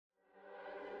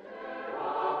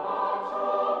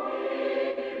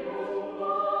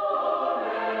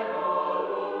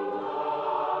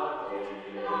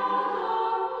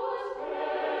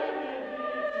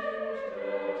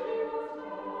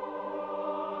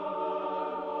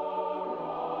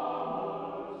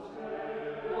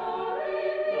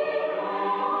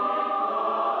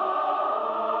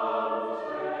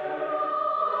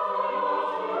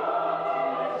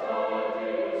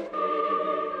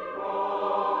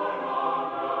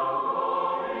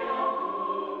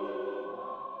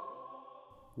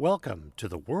Welcome to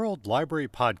the World Library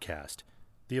Podcast,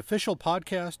 the official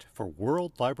podcast for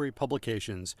World Library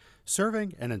Publications,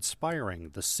 serving and inspiring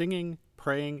the singing,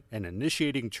 praying, and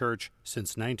initiating church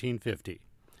since 1950.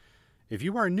 If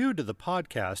you are new to the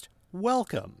podcast,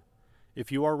 welcome.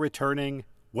 If you are returning,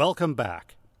 welcome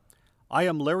back. I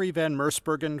am Larry Van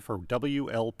Mersbergen for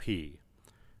WLP.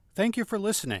 Thank you for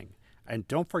listening, and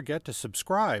don't forget to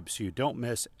subscribe so you don't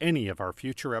miss any of our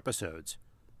future episodes.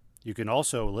 You can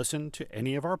also listen to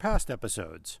any of our past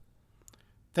episodes.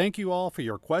 Thank you all for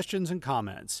your questions and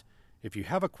comments. If you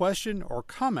have a question or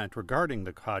comment regarding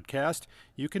the podcast,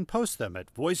 you can post them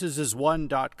at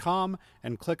voicesasone.com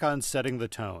and click on Setting the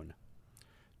Tone.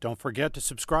 Don't forget to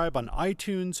subscribe on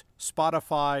iTunes,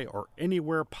 Spotify, or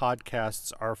anywhere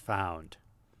podcasts are found.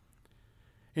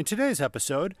 In today's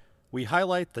episode, we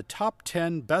highlight the top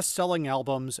 10 best-selling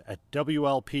albums at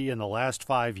WLP in the last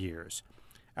 5 years.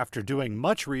 After doing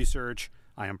much research,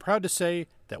 I am proud to say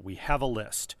that we have a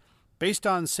list. Based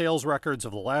on sales records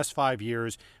of the last 5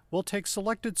 years, we'll take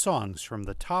selected songs from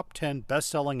the top 10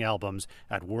 best-selling albums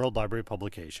at World Library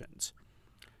Publications.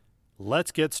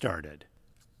 Let's get started.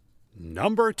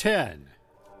 Number 10.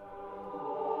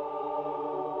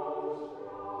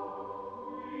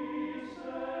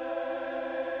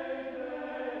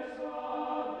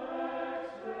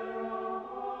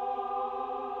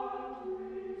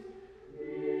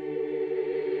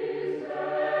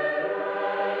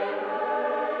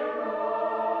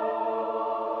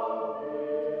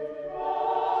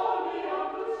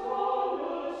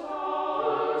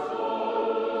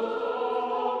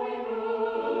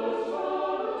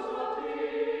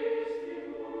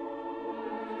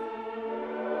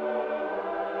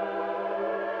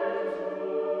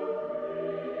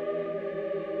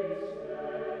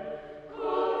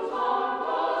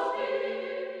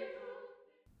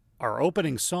 Our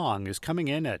opening song is coming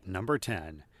in at number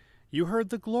 10. You heard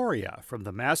the Gloria from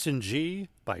the Mass in G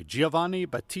by Giovanni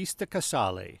Battista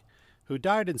Casale, who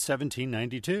died in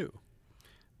 1792.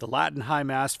 The Latin High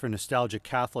Mass for Nostalgic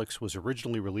Catholics was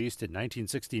originally released in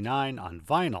 1969 on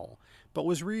vinyl, but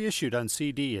was reissued on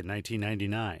CD in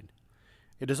 1999.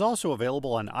 It is also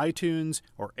available on iTunes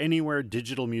or anywhere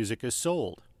digital music is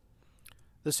sold.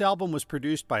 This album was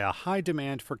produced by a high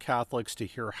demand for Catholics to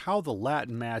hear how the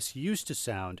Latin Mass used to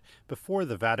sound before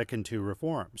the Vatican II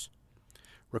reforms.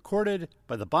 Recorded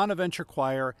by the Bonaventure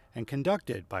Choir and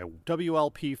conducted by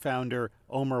WLP founder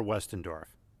Omer Westendorf.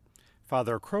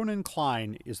 Father Cronin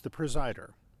Klein is the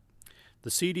presider.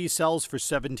 The CD sells for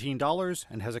 $17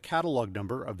 and has a catalog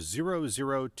number of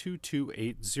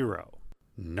 002280.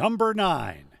 Number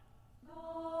 9.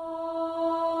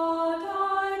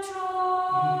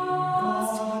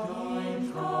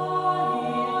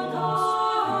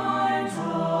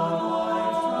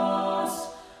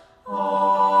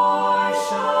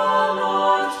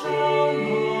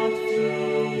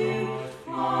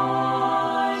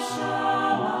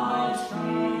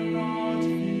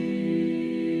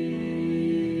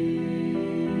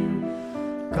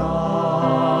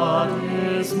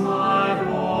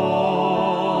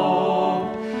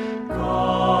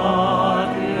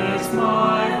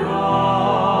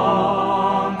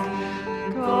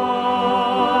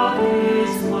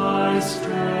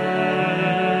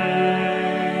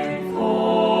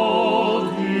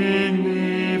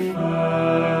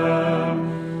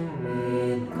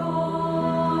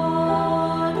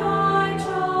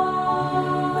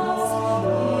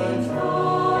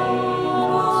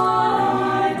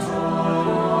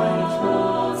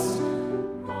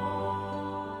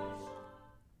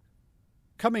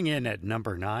 Coming in at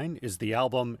number 9 is the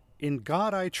album In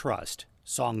God I Trust,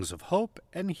 Songs of Hope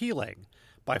and Healing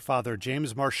by Father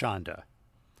James Marchanda.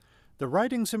 The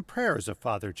writings and prayers of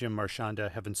Father Jim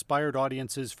Marchanda have inspired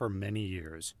audiences for many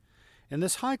years. In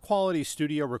this high-quality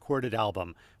studio-recorded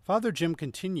album, Father Jim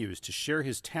continues to share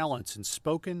his talents in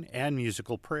spoken and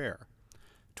musical prayer.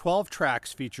 12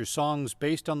 tracks feature songs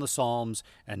based on the Psalms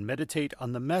and meditate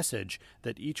on the message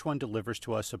that each one delivers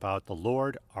to us about the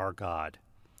Lord our God.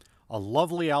 A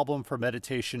lovely album for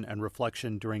meditation and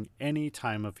reflection during any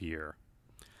time of year.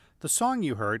 The song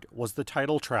you heard was the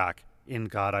title track, In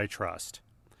God I Trust.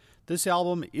 This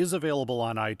album is available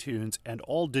on iTunes and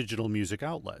all digital music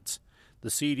outlets. The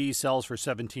CD sells for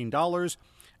 $17,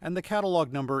 and the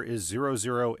catalog number is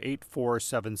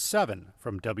 008477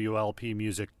 from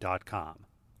WLPmusic.com.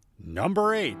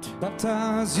 Number 8.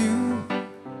 Baptize you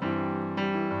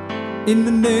in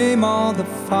the name of the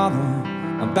Father.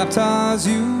 I baptize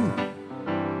you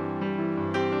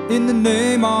in the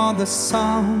name of the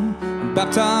Son. I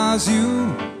baptize you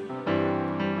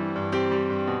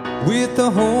with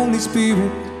the Holy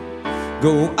Spirit.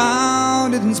 Go out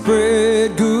around and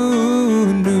spread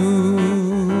good news.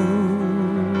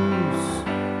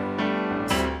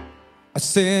 I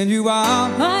send you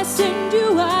out. I send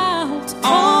you out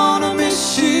On a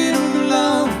mission of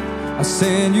love. I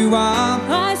send you out.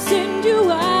 I send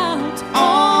you out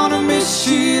On a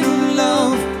mission of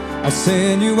love. I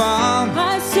send you out.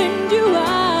 I send you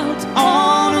out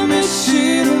On a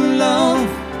mission of love.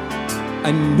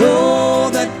 I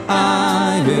know that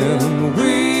I am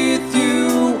with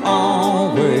you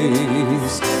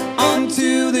always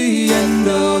until the end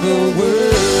of the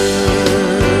world.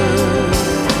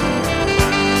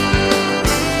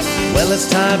 Well, it's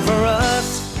time for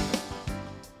us.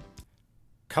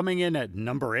 Coming in at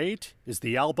number 8 is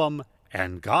the album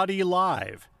Angadi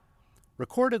Live.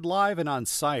 Recorded live and on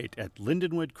site at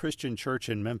Lindenwood Christian Church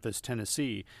in Memphis,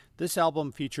 Tennessee, this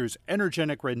album features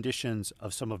energetic renditions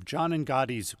of some of John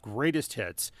Angadi's greatest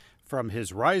hits from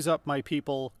his Rise Up My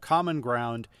People, Common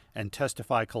Ground, and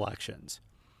Testify collections.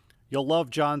 You'll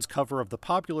love John's cover of the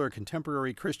popular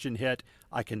contemporary Christian hit,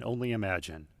 I Can Only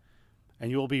Imagine. And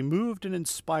you will be moved and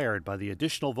inspired by the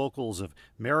additional vocals of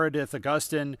Meredith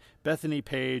Augustine, Bethany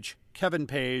Page, Kevin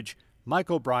Page,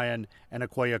 Mike O'Brien, and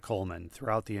Aquia Coleman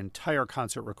throughout the entire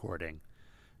concert recording.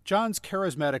 John's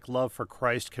charismatic love for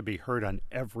Christ can be heard on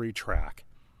every track.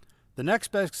 The next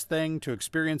best thing to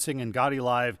experiencing Angadi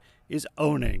Live is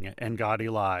owning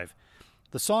Angadi Live.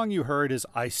 The song you heard is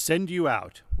I Send You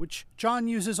Out, which John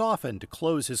uses often to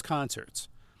close his concerts.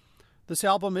 This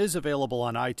album is available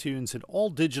on iTunes and all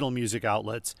digital music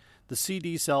outlets. The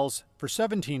CD sells for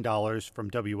 $17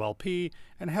 from WLP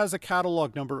and has a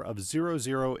catalog number of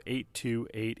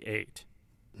 008288.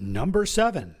 Number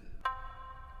 7.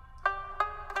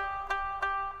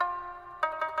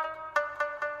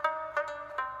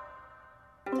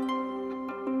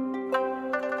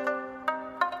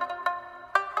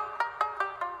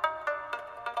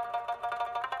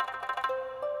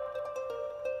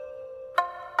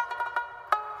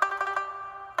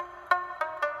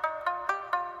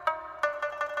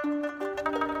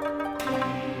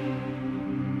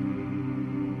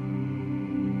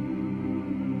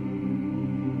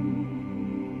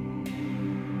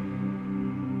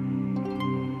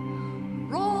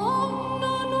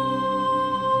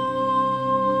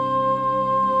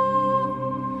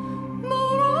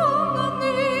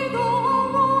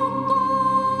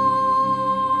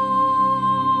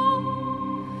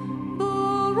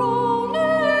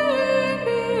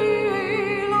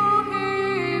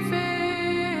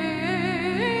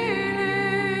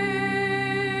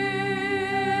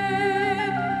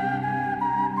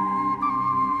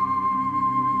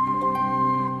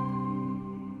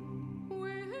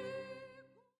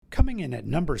 Coming in at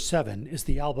number 7 is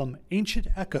the album Ancient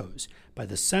Echoes by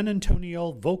the San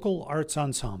Antonio Vocal Arts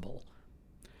Ensemble.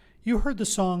 You heard the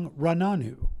song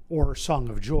Rananu, or Song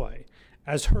of Joy,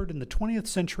 as heard in the 20th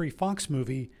Century Fox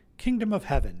movie Kingdom of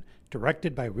Heaven,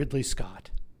 directed by Ridley Scott.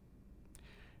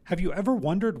 Have you ever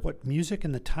wondered what music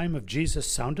in the time of Jesus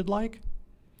sounded like?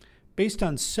 Based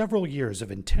on several years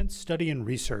of intense study and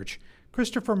research,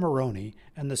 Christopher Maroney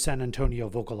and the San Antonio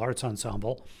Vocal Arts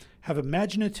Ensemble have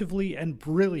imaginatively and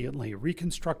brilliantly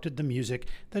reconstructed the music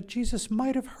that Jesus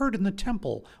might have heard in the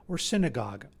temple or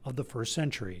synagogue of the first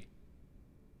century.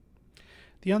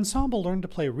 The ensemble learned to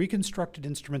play reconstructed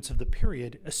instruments of the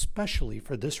period, especially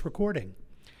for this recording.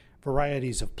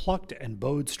 Varieties of plucked and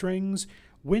bowed strings,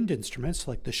 wind instruments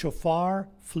like the shofar,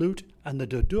 flute, and the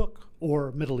duduk,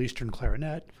 or Middle Eastern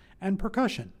clarinet, and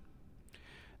percussion.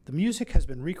 The music has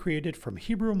been recreated from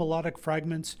Hebrew melodic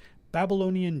fragments,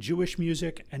 Babylonian Jewish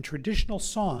music, and traditional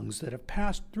songs that have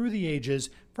passed through the ages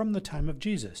from the time of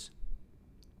Jesus.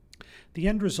 The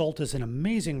end result is an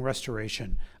amazing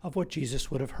restoration of what Jesus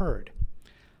would have heard.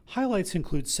 Highlights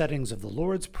include settings of the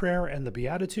Lord's Prayer and the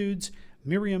Beatitudes,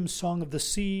 Miriam's Song of the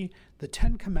Sea, the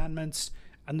Ten Commandments,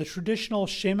 and the traditional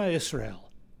Shema Israel,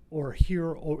 or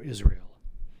Hear, O Israel.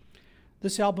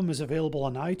 This album is available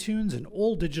on iTunes and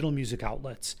all digital music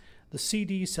outlets. The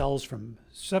CD sells from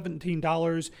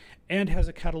 $17 and has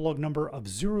a catalog number of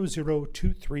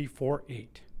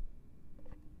 002348.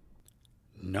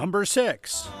 Number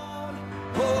 6.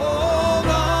 Hold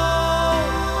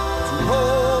on to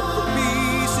hope for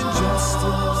peace and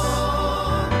justice.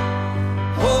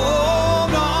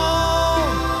 Hold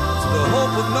on to the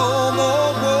hope of no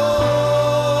more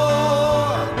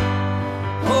war.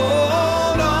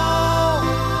 Hold on to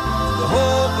the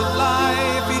hope of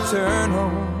life eternal.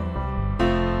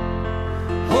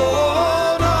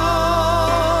 Hold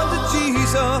on to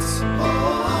Jesus.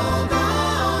 Hold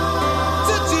on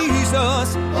to Jesus.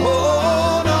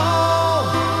 Hold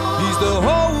on. He's the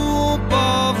hope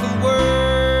of the world.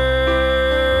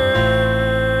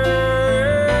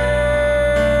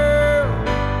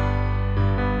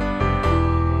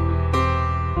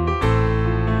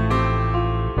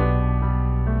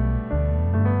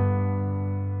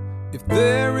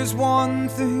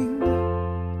 everything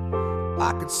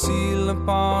I could seal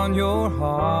upon your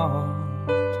heart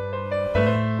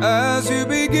as you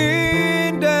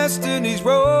begin destiny's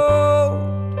road.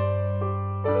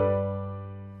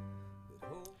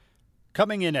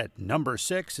 Coming in at number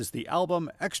 6 is the album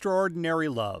Extraordinary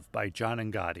Love by John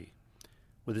and Gotti.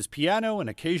 With his piano and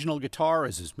occasional guitar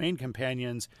as his main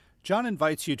companions, John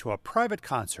invites you to a private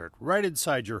concert right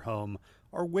inside your home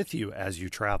or with you as you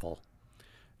travel.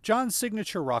 John's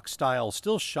signature rock style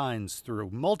still shines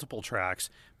through multiple tracks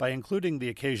by including the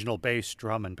occasional bass,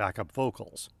 drum, and backup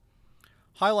vocals.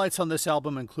 Highlights on this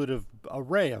album include an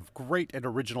array of great and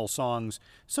original songs,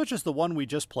 such as the one we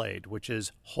just played, which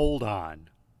is Hold On.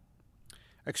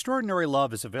 Extraordinary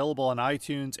Love is available on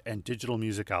iTunes and digital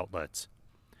music outlets.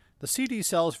 The CD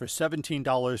sells for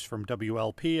 $17 from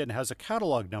WLP and has a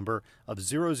catalog number of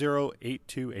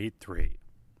 008283.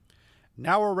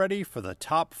 Now we're ready for the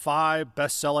top 5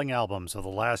 best-selling albums of the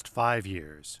last 5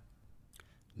 years.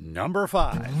 Number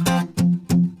 5.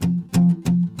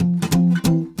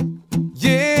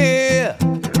 Yeah!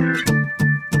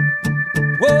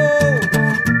 Whoa!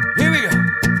 Here we go!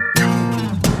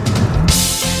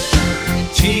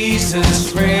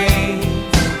 Jesus reigns.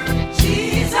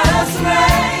 Jesus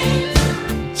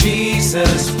reigns.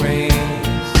 Jesus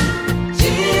reigns.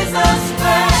 Jesus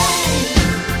reigns.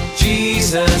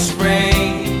 Jesus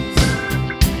reigns.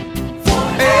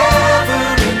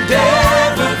 Forever and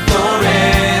ever,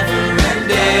 forever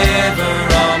and ever.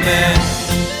 Amen.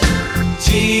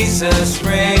 Jesus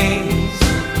reigns.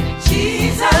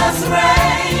 Jesus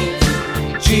reigns.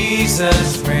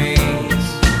 Jesus reigns.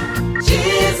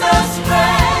 Jesus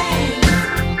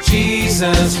reigns.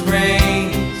 Jesus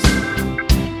reigns.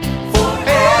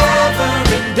 Forever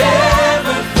and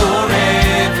ever,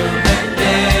 forever and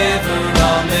ever.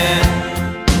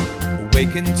 Amen.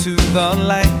 Awaken to the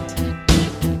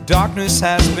light. Darkness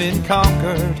has been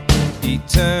conquered.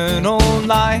 Eternal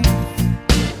life.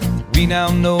 We now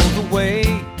know the way.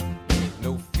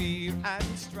 No fear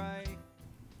and strife.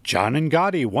 John and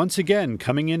Gotti once again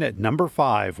coming in at number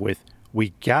 5 with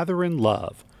We Gather in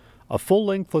Love, a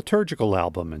full-length liturgical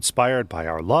album inspired by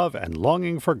our love and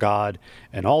longing for God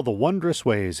and all the wondrous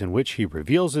ways in which He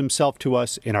reveals Himself to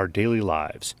us in our daily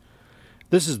lives.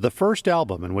 This is the first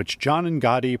album in which John and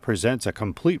Gotti presents a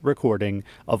complete recording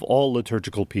of all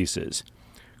liturgical pieces,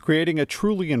 creating a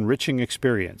truly enriching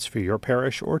experience for your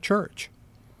parish or church.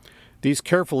 These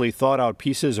carefully thought-out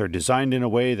pieces are designed in a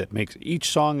way that makes each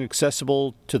song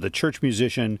accessible to the church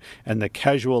musician and the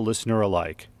casual listener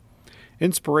alike.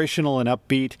 Inspirational and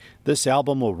upbeat, this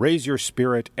album will raise your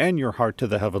spirit and your heart to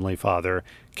the Heavenly Father,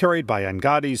 carried by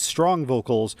Ngotti's strong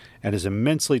vocals and his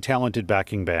immensely talented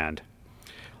backing band.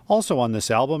 Also on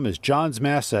this album is John's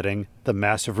Mass setting, The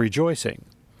Mass of Rejoicing.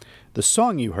 The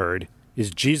song you heard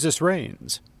is Jesus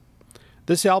Reigns.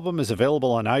 This album is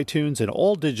available on iTunes and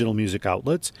all digital music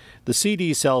outlets. The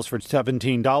CD sells for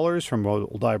 $17 from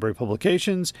World Library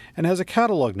Publications and has a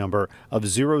catalog number of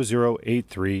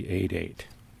 008388.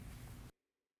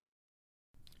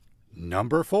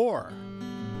 Number 4.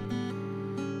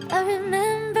 I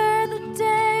remember the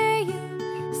day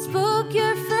you spoke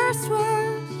your first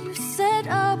word. You said,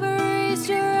 I'll raise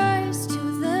your eyes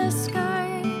to the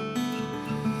sky.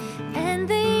 And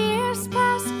the years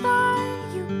passed by.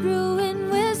 You grew in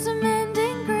wisdom and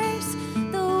in grace.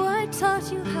 Though I taught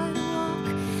you how to walk,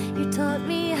 you taught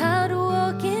me how to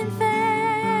walk in faith.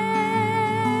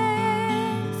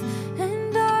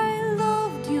 And I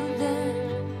loved you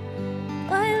then.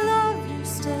 I love you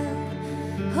still.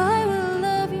 I will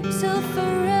love you till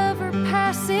forever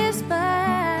passes by.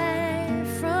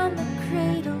 From the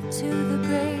cradle to the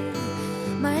grave,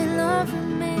 my love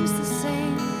remains the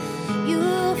same. You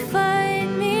will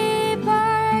find me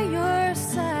by your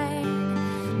side,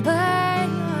 by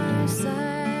your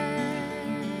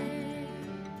side.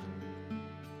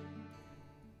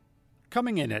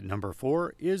 Coming in at number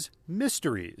 4 is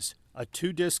Mysteries, a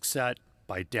 2-disc set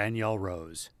by Danielle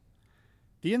Rose.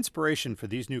 The inspiration for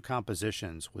these new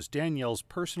compositions was Danielle's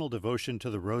personal devotion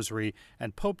to the Rosary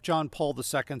and Pope John Paul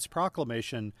II's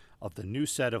proclamation of the new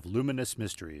set of luminous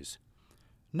mysteries.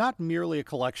 Not merely a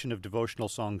collection of devotional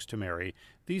songs to Mary,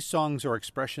 these songs are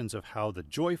expressions of how the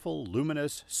joyful,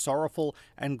 luminous, sorrowful,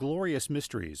 and glorious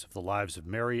mysteries of the lives of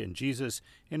Mary and Jesus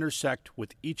intersect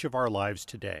with each of our lives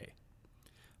today.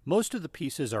 Most of the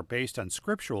pieces are based on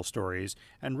scriptural stories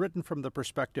and written from the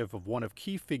perspective of one of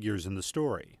key figures in the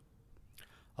story.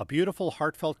 A beautiful,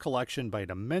 heartfelt collection by an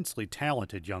immensely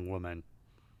talented young woman.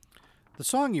 The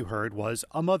song you heard was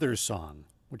A Mother's Song,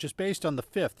 which is based on the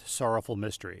 5th sorrowful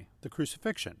mystery, the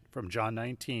Crucifixion, from John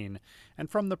 19, and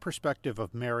from the perspective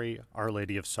of Mary, Our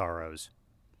Lady of Sorrows.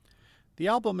 The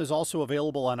album is also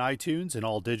available on iTunes and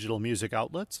all digital music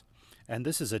outlets, and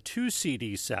this is a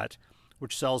 2-CD set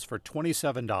which sells for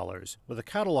 $27 with a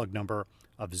catalog number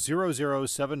of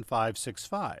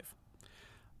 007565.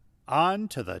 On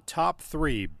to the top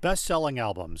 3 best-selling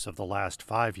albums of the last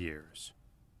 5 years.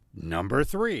 Number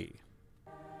 3.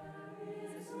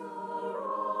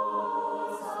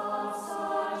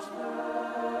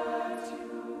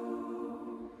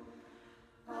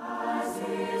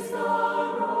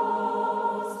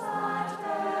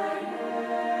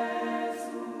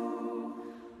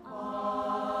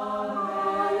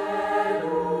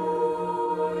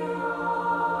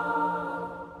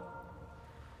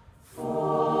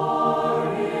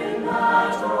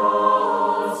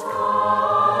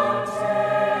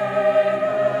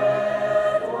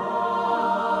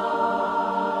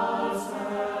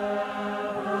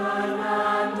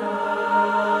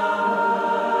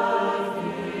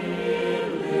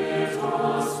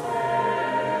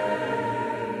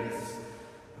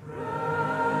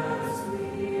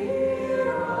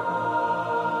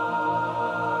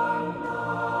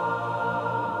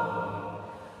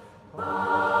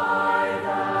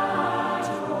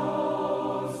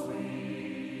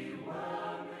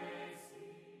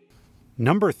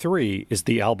 Number 3 is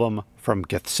the album From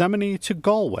Gethsemane to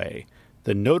Galway,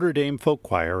 the Notre Dame Folk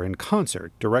Choir in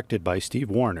concert, directed by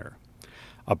Steve Warner.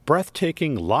 A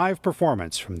breathtaking live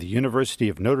performance from the University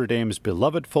of Notre Dame's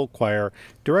beloved folk choir,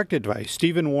 directed by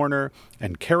Stephen Warner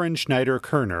and Karen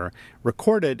Schneider-Kerner,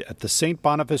 recorded at the St.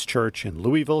 Boniface Church in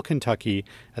Louisville, Kentucky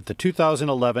at the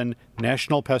 2011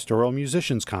 National Pastoral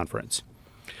Musicians Conference.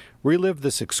 Relive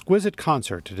this exquisite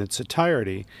concert in its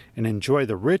entirety and enjoy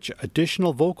the rich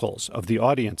additional vocals of the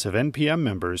audience of NPM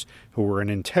members who were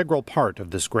an integral part of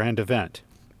this grand event.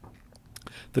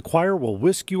 The choir will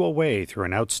whisk you away through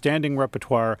an outstanding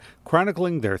repertoire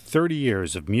chronicling their 30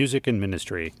 years of music and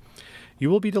ministry.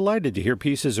 You will be delighted to hear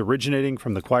pieces originating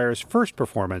from the choir's first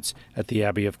performance at the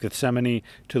Abbey of Gethsemane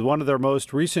to one of their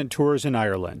most recent tours in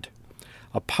Ireland.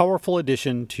 A powerful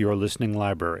addition to your listening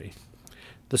library.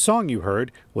 The song you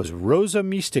heard was Rosa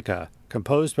Mystica,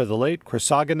 composed by the late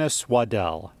Chrysogonus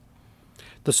Waddell.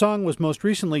 The song was most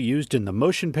recently used in the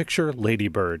motion picture Lady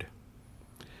Bird.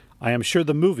 I am sure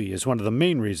the movie is one of the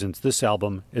main reasons this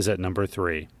album is at number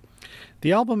 3.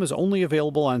 The album is only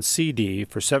available on CD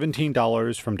for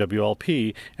 $17 from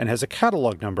WLP and has a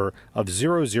catalog number of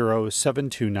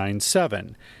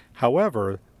 007297.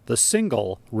 However, the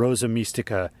single Rosa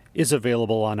Mystica is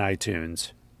available on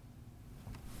iTunes.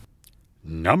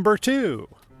 Number 2.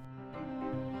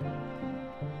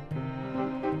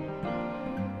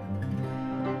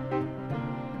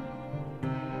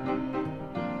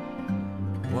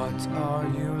 What are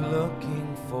you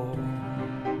looking for?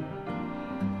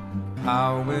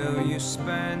 How will you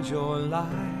spend your life?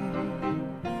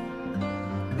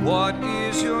 What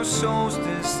is your soul's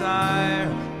desire?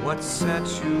 What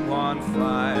sets you on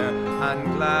fire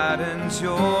and gladdens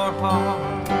your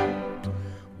heart?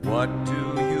 What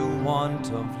do you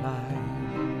want of life?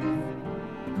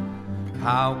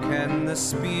 How can the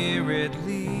Spirit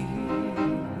lead?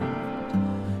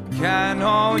 Can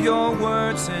all your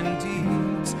words and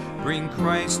deeds bring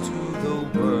Christ to the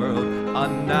world,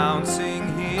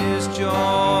 announcing His joy?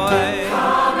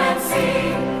 Come and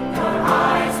see, your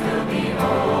eyes will be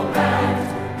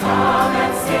opened. Come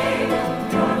and sing,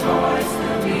 your voice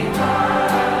will be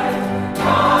heard.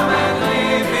 Come and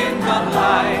live in the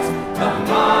light, the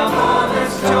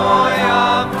marvelous joy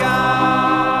of God.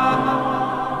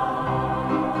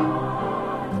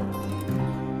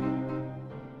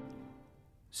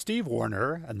 Steve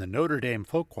Warner and the Notre Dame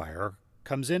Folk Choir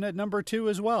comes in at number 2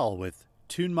 as well with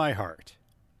Tune My Heart.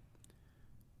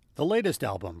 The latest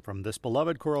album from this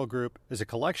beloved choral group is a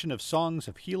collection of songs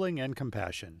of healing and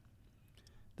compassion.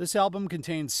 This album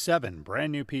contains 7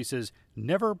 brand new pieces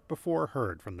never before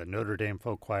heard from the Notre Dame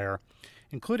Folk Choir,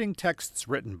 including texts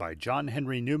written by John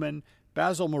Henry Newman,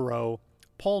 Basil Moreau,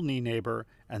 Paul Nienaber,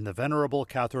 and the Venerable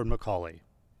Catherine Macaulay.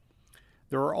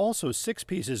 There are also 6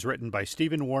 pieces written by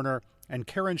Stephen Warner and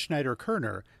Karen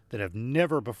Schneider-Kerner that have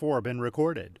never before been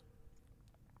recorded.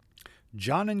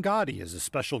 John Gotti is a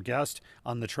special guest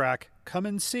on the track Come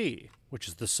and See, which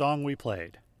is the song we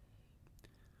played.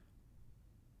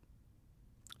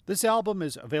 This album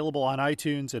is available on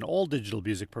iTunes and all digital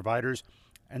music providers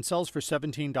and sells for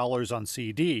 $17 on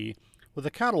CD with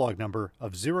a catalog number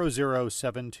of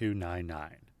 007299.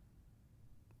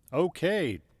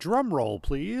 Okay, drum roll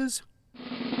please.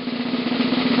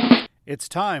 It's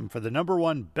time for the number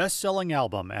 1 best-selling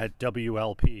album at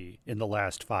WLP in the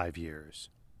last 5 years.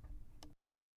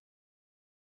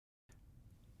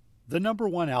 The number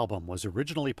 1 album was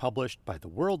originally published by the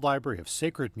World Library of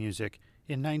Sacred Music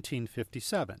in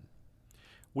 1957.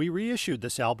 We reissued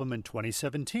this album in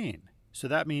 2017, so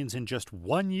that means in just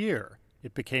 1 year,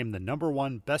 it became the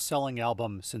 #1 best-selling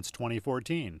album since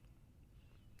 2014.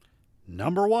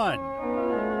 Number 1.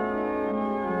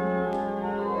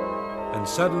 And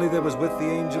suddenly there was with the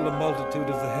angel a multitude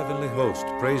of the heavenly host,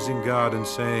 praising God and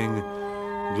saying,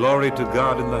 Glory to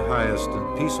God in the highest,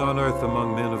 and peace on earth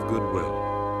among men of good will.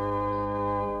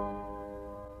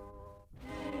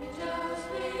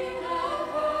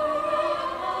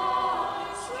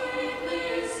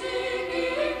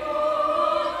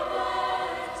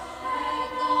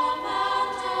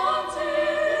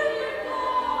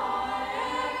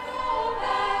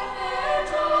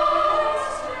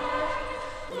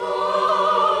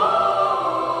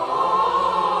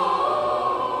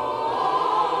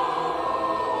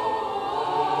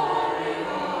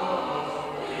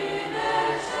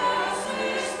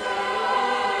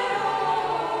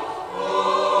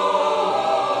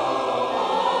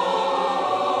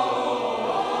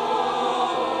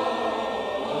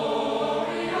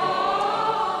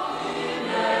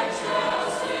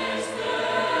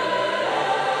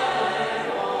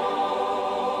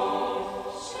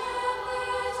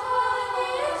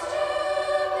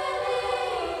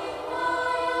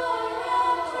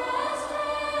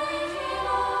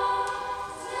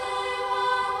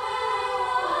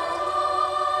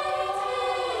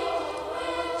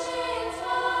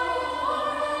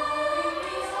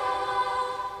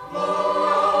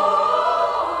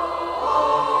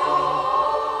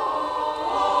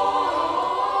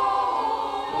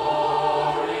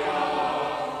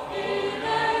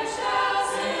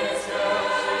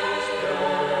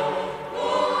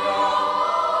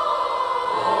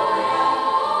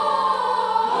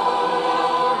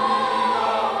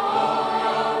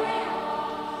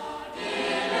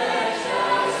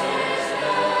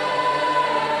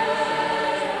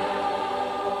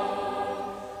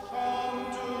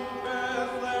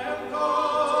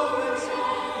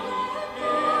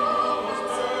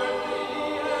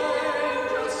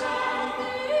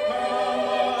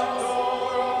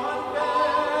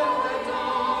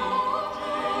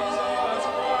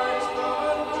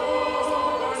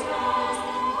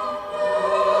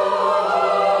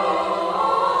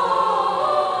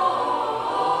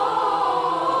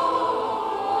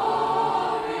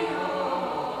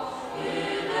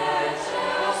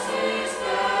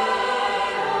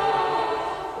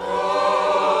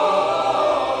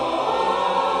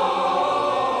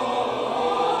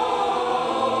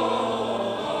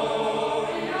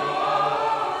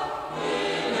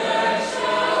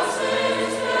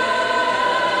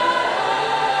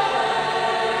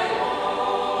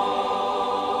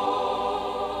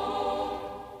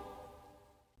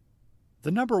 The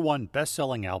 #1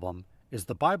 best-selling album is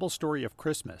The Bible Story of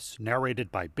Christmas,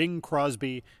 narrated by Bing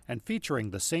Crosby and featuring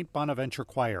the St. Bonaventure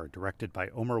Choir, directed by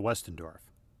Omer Westendorf.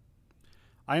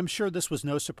 I am sure this was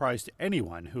no surprise to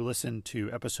anyone who listened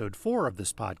to episode 4 of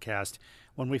this podcast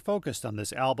when we focused on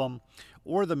this album,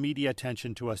 or the media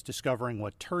attention to us discovering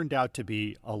what turned out to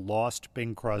be a lost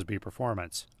Bing Crosby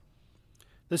performance.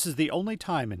 This is the only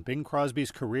time in Bing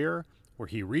Crosby's career where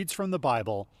he reads from the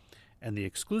Bible, and the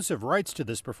exclusive rights to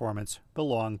this performance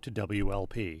belong to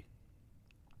WLP.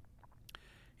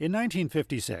 In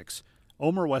 1956,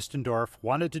 Omer Westendorf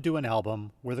wanted to do an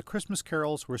album where the Christmas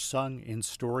carols were sung in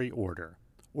story order,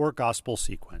 or gospel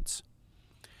sequence.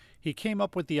 He came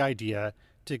up with the idea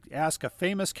to ask a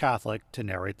famous Catholic to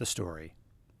narrate the story.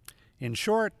 In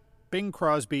short, Bing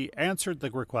Crosby answered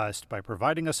the request by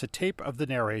providing us a tape of the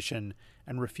narration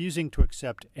and refusing to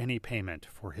accept any payment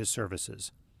for his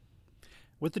services.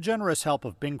 With the generous help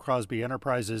of Bing Crosby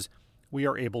Enterprises, we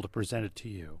are able to present it to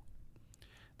you.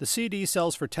 The CD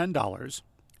sells for $10,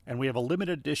 and we have a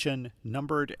limited edition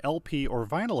numbered LP or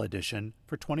vinyl edition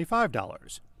for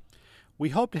 $25. We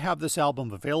hope to have this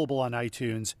album available on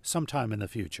iTunes sometime in the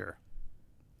future.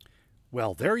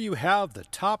 Well, there you have the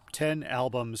top 10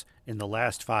 albums in the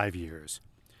last 5 years.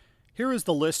 Here is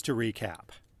the list to recap.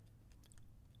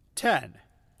 10.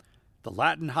 The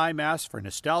Latin High Mass for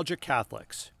Nostalgic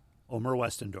Catholics, Omer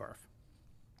Westendorf.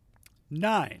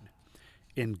 9.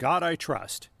 In God I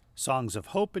Trust, Songs of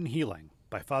Hope and Healing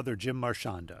by Father Jim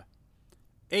Marchanda.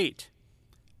 8.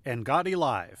 Ngati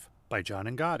Live by John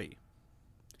Ngati.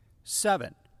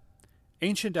 7.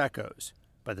 Ancient Echoes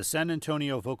by the San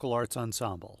Antonio Vocal Arts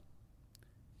Ensemble.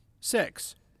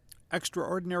 6.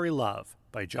 Extraordinary Love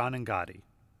by John Ngati.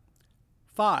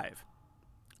 5.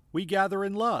 We Gather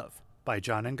in Love by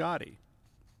John Ngati.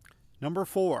 Number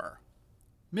 4.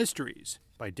 Mysteries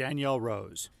by Danielle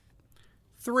Rose.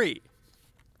 3.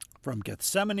 From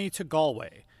Gethsemane to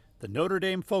Galway, the Notre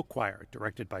Dame Folk Choir,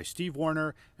 directed by Steve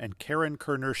Warner and Karen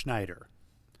Kerner-Schneider.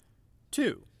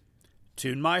 2.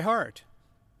 Tune My Heart,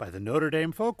 by the Notre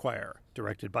Dame Folk Choir,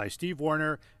 directed by Steve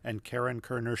Warner and Karen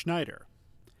Kerner-Schneider.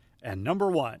 And number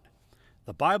 1,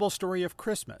 The Bible Story of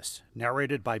Christmas,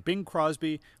 narrated by Bing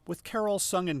Crosby, with carols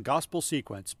sung in gospel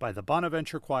sequence by the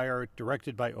Bonaventure Choir,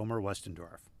 directed by Omer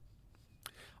Westendorf.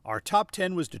 Our top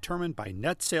 10 was determined by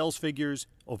net sales figures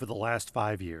over the last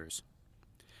 5 years.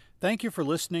 Thank you for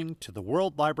listening to the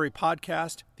World Library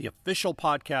Podcast, the official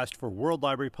podcast for World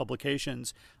Library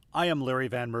Publications. I am Larry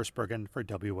Van Mersbergen for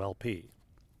WLP.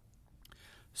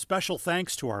 Special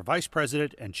thanks to our Vice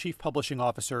President and Chief Publishing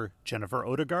Officer, Jennifer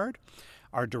Odegaard.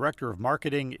 Our Director of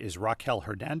Marketing is Raquel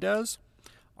Hernandez.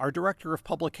 Our Director of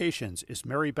Publications is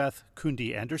Mary Beth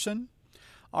Kundi Anderson.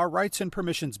 Our Rights and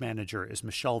Permissions Manager is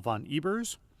Michelle Von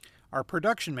Ebers. Our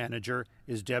Production Manager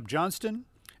is Deb Johnston.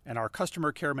 And our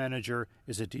Customer Care Manager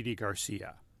is Aditi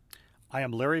Garcia. I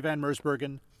am Larry Van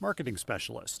Mersbergen, Marketing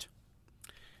Specialist.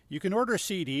 You can order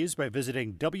CDs by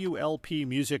visiting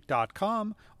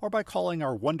WLPmusic.com or by calling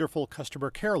our wonderful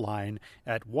customer care line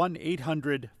at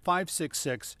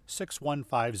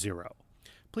 1-800-566-6150.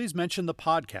 Please mention the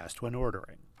podcast when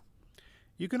ordering.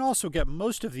 You can also get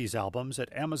most of these albums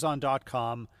at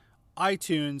Amazon.com,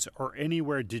 iTunes, or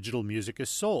anywhere digital music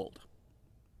is sold.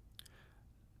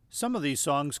 Some of these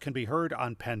songs can be heard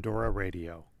on Pandora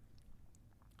Radio.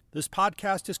 This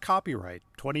podcast is copyright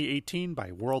 2018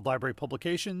 by World Library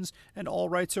Publications, and all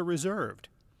rights are reserved.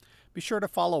 Be sure to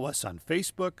follow us on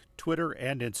Facebook, Twitter,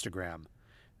 and Instagram.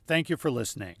 Thank you for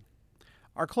listening.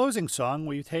 Our closing song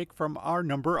we take from our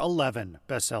number 11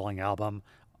 best-selling album,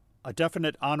 a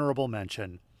definite honorable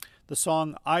mention, the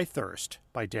song I Thirst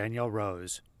by Danielle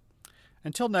Rose.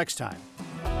 Until next time.